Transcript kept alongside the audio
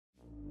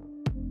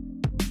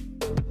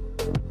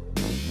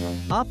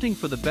Opting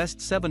for the best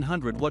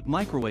 700-watt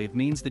microwave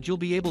means that you'll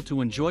be able to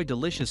enjoy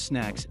delicious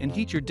snacks and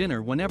heat your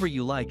dinner whenever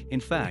you like. In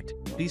fact,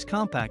 these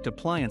compact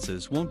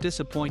appliances won't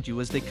disappoint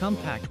you as they come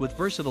packed with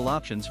versatile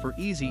options for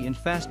easy and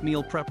fast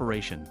meal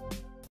preparation.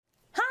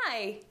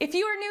 Hi! If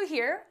you are new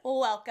here,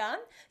 welcome.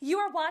 You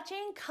are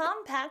watching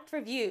Compact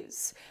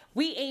Reviews.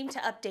 We aim to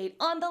update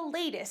on the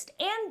latest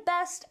and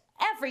best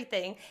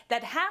everything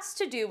that has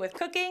to do with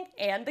cooking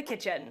and the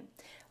kitchen.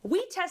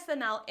 We test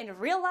them out in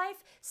real life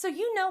so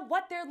you know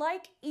what they're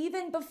like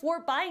even before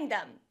buying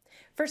them.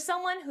 For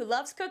someone who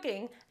loves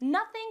cooking,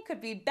 nothing could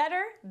be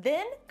better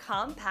than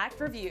Compact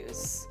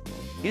Reviews.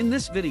 In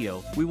this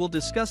video, we will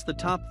discuss the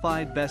top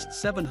 5 best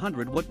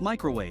 700-watt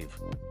microwave.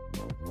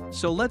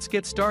 So let's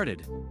get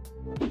started.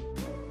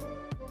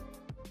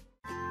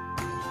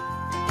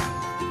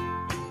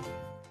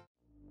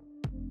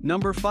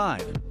 Number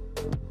 5.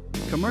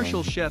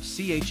 Commercial Chef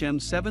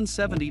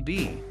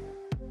CHM770B.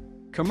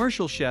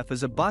 Commercial Chef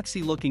is a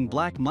boxy-looking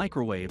black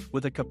microwave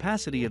with a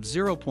capacity of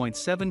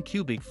 0.7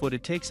 cubic foot.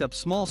 It takes up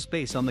small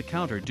space on the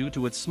counter due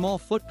to its small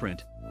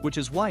footprint, which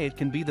is why it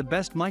can be the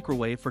best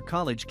microwave for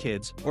college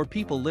kids or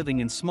people living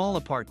in small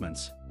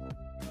apartments.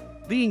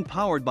 Being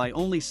powered by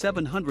only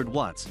 700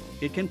 watts,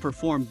 it can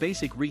perform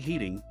basic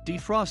reheating,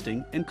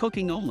 defrosting, and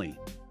cooking only.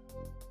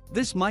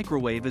 This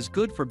microwave is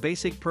good for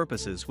basic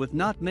purposes with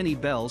not many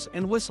bells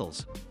and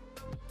whistles.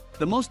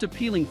 The most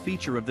appealing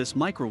feature of this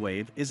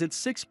microwave is its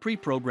 6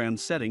 pre-programmed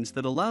settings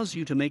that allows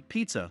you to make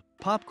pizza,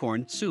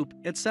 popcorn, soup,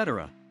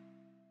 etc.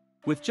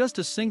 with just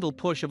a single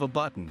push of a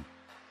button.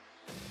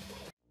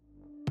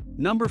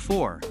 Number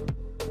 4.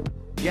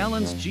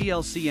 Galanz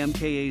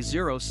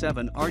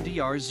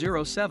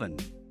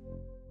GLCMKA07RDR-07.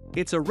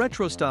 It's a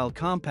retro-style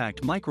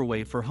compact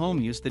microwave for home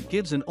use that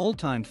gives an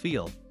old-time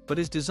feel, but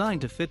is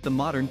designed to fit the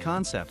modern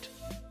concept.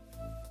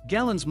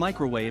 Galanz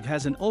microwave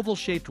has an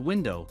oval-shaped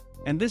window,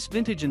 and this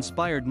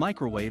vintage-inspired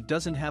microwave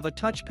doesn't have a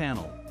touch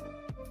panel.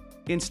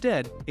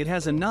 Instead, it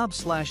has a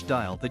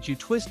knob/dial that you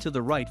twist to the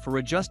right for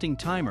adjusting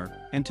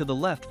timer and to the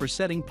left for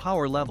setting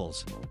power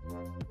levels.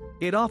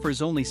 It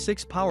offers only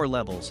 6 power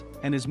levels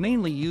and is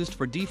mainly used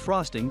for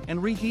defrosting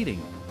and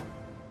reheating.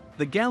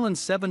 The Galanz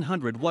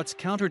 700 watts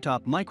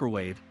countertop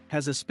microwave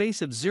has a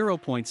space of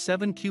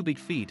 0.7 cubic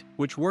feet,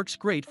 which works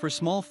great for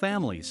small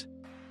families.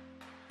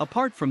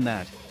 Apart from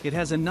that, it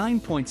has a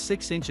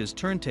 9.6 inches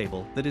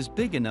turntable that is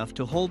big enough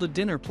to hold a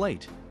dinner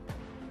plate.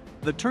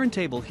 The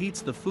turntable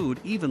heats the food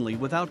evenly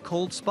without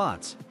cold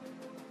spots.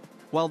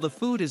 While the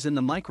food is in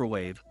the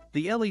microwave,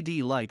 the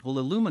LED light will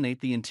illuminate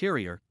the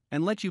interior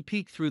and let you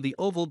peek through the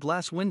oval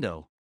glass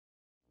window.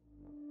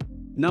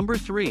 Number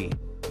 3.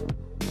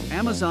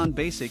 Amazon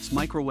Basics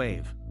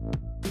Microwave.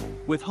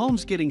 With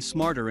homes getting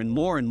smarter and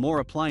more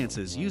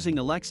appliances using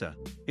Alexa,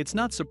 it's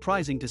not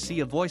surprising to see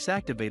a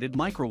voice-activated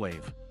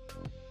microwave.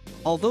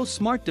 Although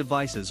smart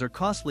devices are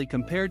costly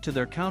compared to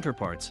their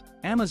counterparts,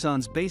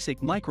 Amazon's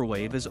basic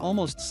microwave is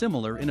almost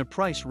similar in a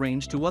price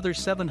range to other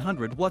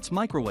 700 watts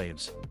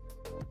microwaves.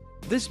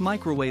 This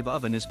microwave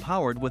oven is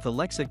powered with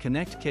Alexa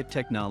Connect Kit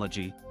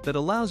technology that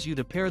allows you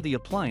to pair the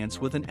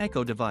appliance with an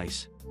Echo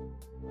device.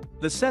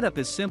 The setup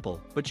is simple,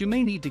 but you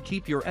may need to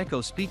keep your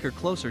Echo speaker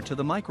closer to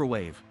the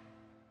microwave.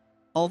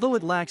 Although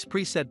it lacks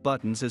preset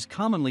buttons as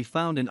commonly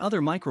found in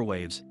other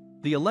microwaves,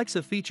 the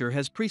Alexa feature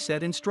has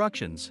preset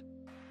instructions.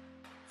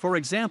 For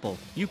example,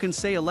 you can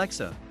say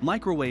Alexa,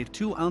 microwave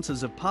 2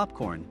 ounces of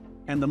popcorn,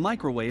 and the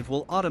microwave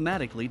will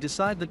automatically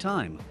decide the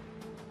time.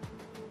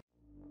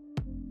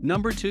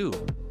 Number 2.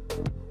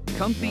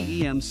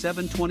 COMFEE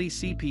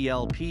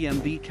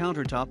EM720CB7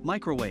 countertop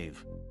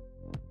microwave.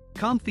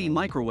 COMFEE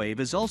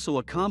microwave is also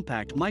a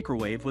compact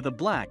microwave with a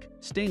black,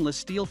 stainless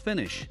steel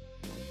finish.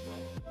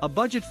 A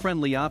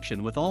budget-friendly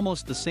option with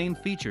almost the same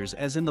features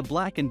as in the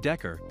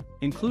Black+Decker,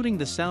 including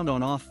the sound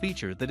on-off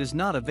feature that is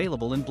not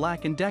available in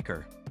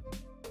Black+Decker.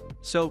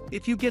 So,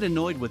 if you get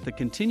annoyed with the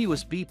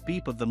continuous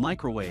beep-beep of the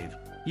microwave,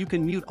 you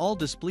can mute all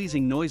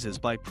displeasing noises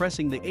by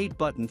pressing the 8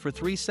 button for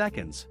 3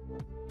 seconds.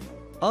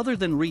 Other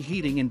than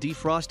reheating and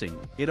defrosting,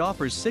 it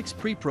offers 6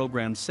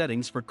 pre-programmed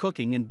settings for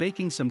cooking and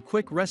baking some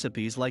quick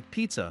recipes like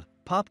pizza,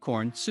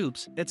 popcorn,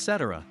 soups,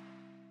 etc.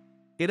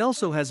 It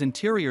also has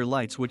interior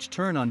lights which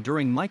turn on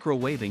during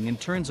microwaving and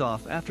turns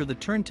off after the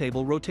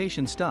turntable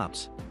rotation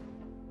stops.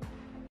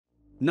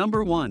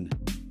 Number 1.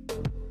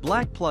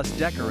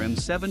 Black+Decker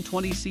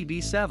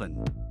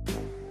EM720CB7.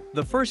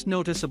 The first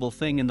noticeable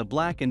thing in the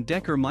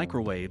Black+Decker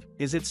microwave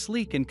is its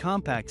sleek and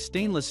compact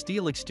stainless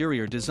steel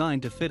exterior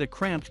designed to fit a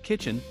cramped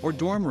kitchen or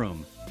dorm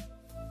room.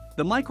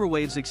 The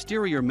microwave's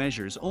exterior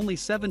measures only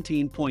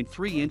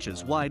 17.3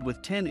 inches wide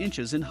with 10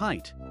 inches in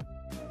height.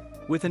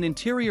 With an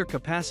interior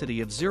capacity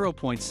of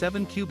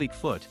 0.7 cubic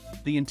foot,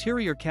 the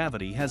interior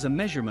cavity has a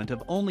measurement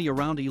of only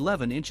around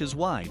 11 inches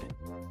wide.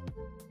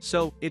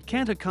 So, it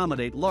can't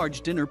accommodate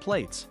large dinner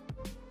plates.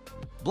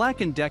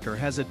 Black+Decker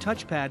has a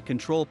touchpad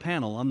control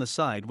panel on the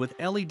side with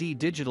LED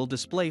digital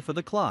display for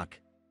the clock.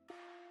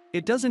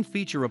 It doesn't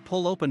feature a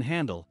pull-open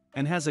handle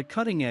and has a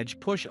cutting-edge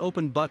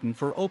push-open button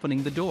for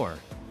opening the door.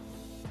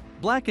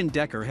 Black &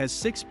 Decker has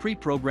 6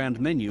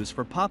 pre-programmed menus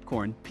for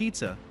popcorn,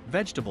 pizza,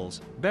 vegetables,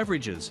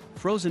 beverages,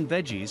 frozen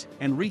veggies,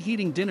 and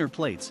reheating dinner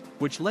plates,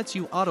 which lets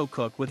you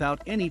auto-cook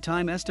without any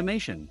time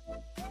estimation.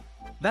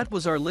 That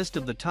was our list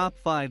of the top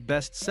 5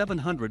 best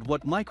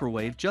 700-watt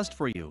microwave just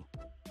for you.